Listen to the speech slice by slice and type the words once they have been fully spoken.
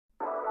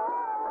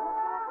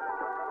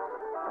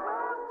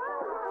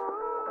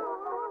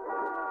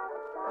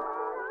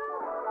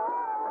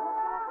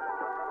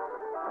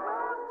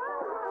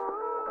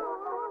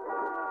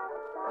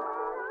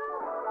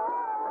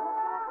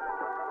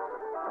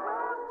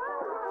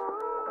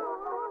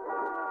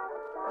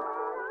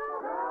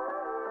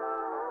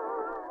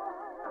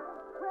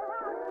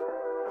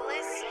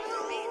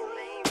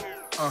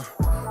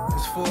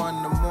It's 4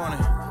 in the morning,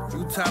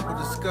 you top of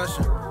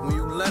discussion. When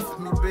you left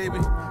me, baby,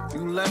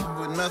 you left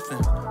me with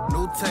nothing.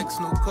 No text,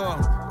 no call,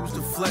 used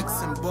to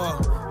flex and ball.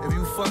 If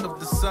you fuck up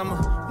the summer,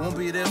 won't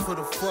be there for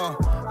the fall.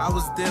 I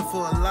was there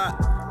for a lot,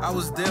 I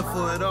was there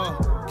for it all.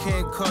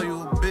 Can't call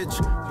you a bitch,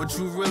 but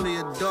you really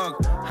a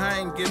dog. I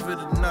ain't give it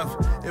enough,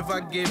 if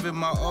I gave it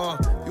my all.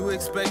 You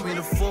expect me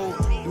to fold,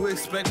 you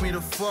expect me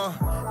to fall.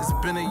 It's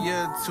been a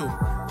year or two,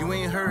 you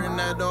ain't hurting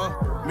at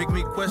all. Make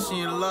me question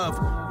your love,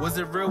 was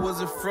it real,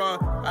 was it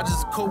fraud? I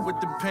just cope with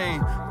the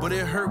pain, but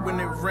it hurt when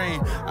it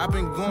rained. I've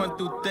been going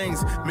through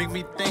things, make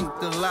me think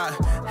a lot.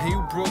 And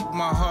you broke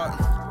my heart,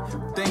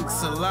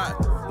 thanks a lot.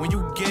 When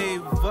you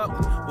gave up,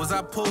 was I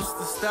supposed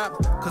to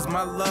stop? Cause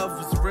my love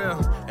was real,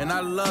 and I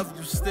love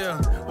you still.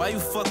 Why you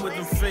fuck with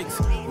them fakes,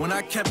 when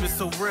I kept it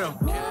so real?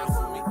 Care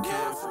for me,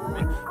 care for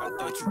me. I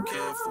thought you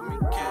cared for me,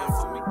 care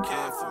for me,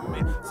 care for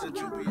me. Said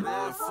you be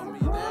there for me,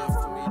 there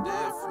for me,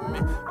 there for me.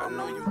 I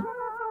know you.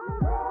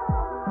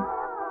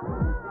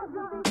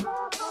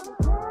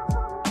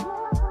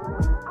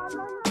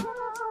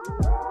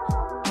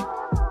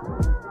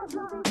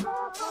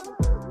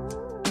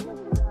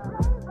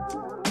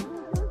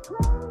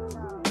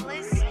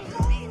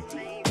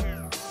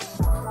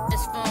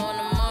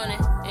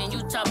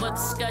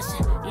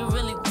 Discussion, you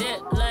really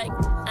did like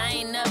I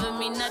ain't never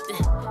mean nothing.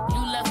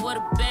 You left with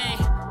a bang,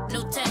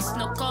 no text,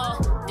 no call.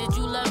 Did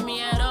you love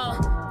me at all?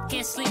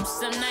 Can't sleep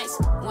some nights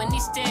when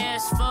these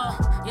stairs fall.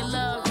 Your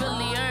love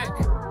really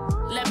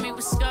hurt, left me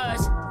with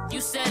scars. You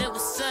said it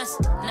was us,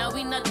 now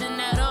we nothing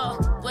at all.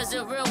 Was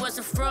it real, was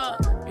it fraud?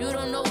 You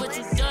don't know what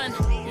you done,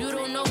 you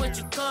don't know what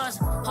you caused.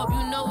 Hope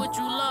you know what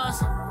you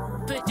lost.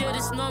 Picture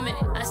this moment,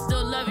 I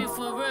still love you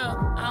for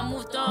real. I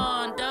moved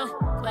on though,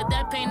 but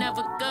that pain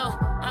never go.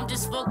 I'm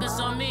just focused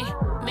on me,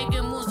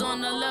 making moves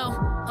on the low.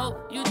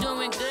 Hope you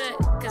doing good.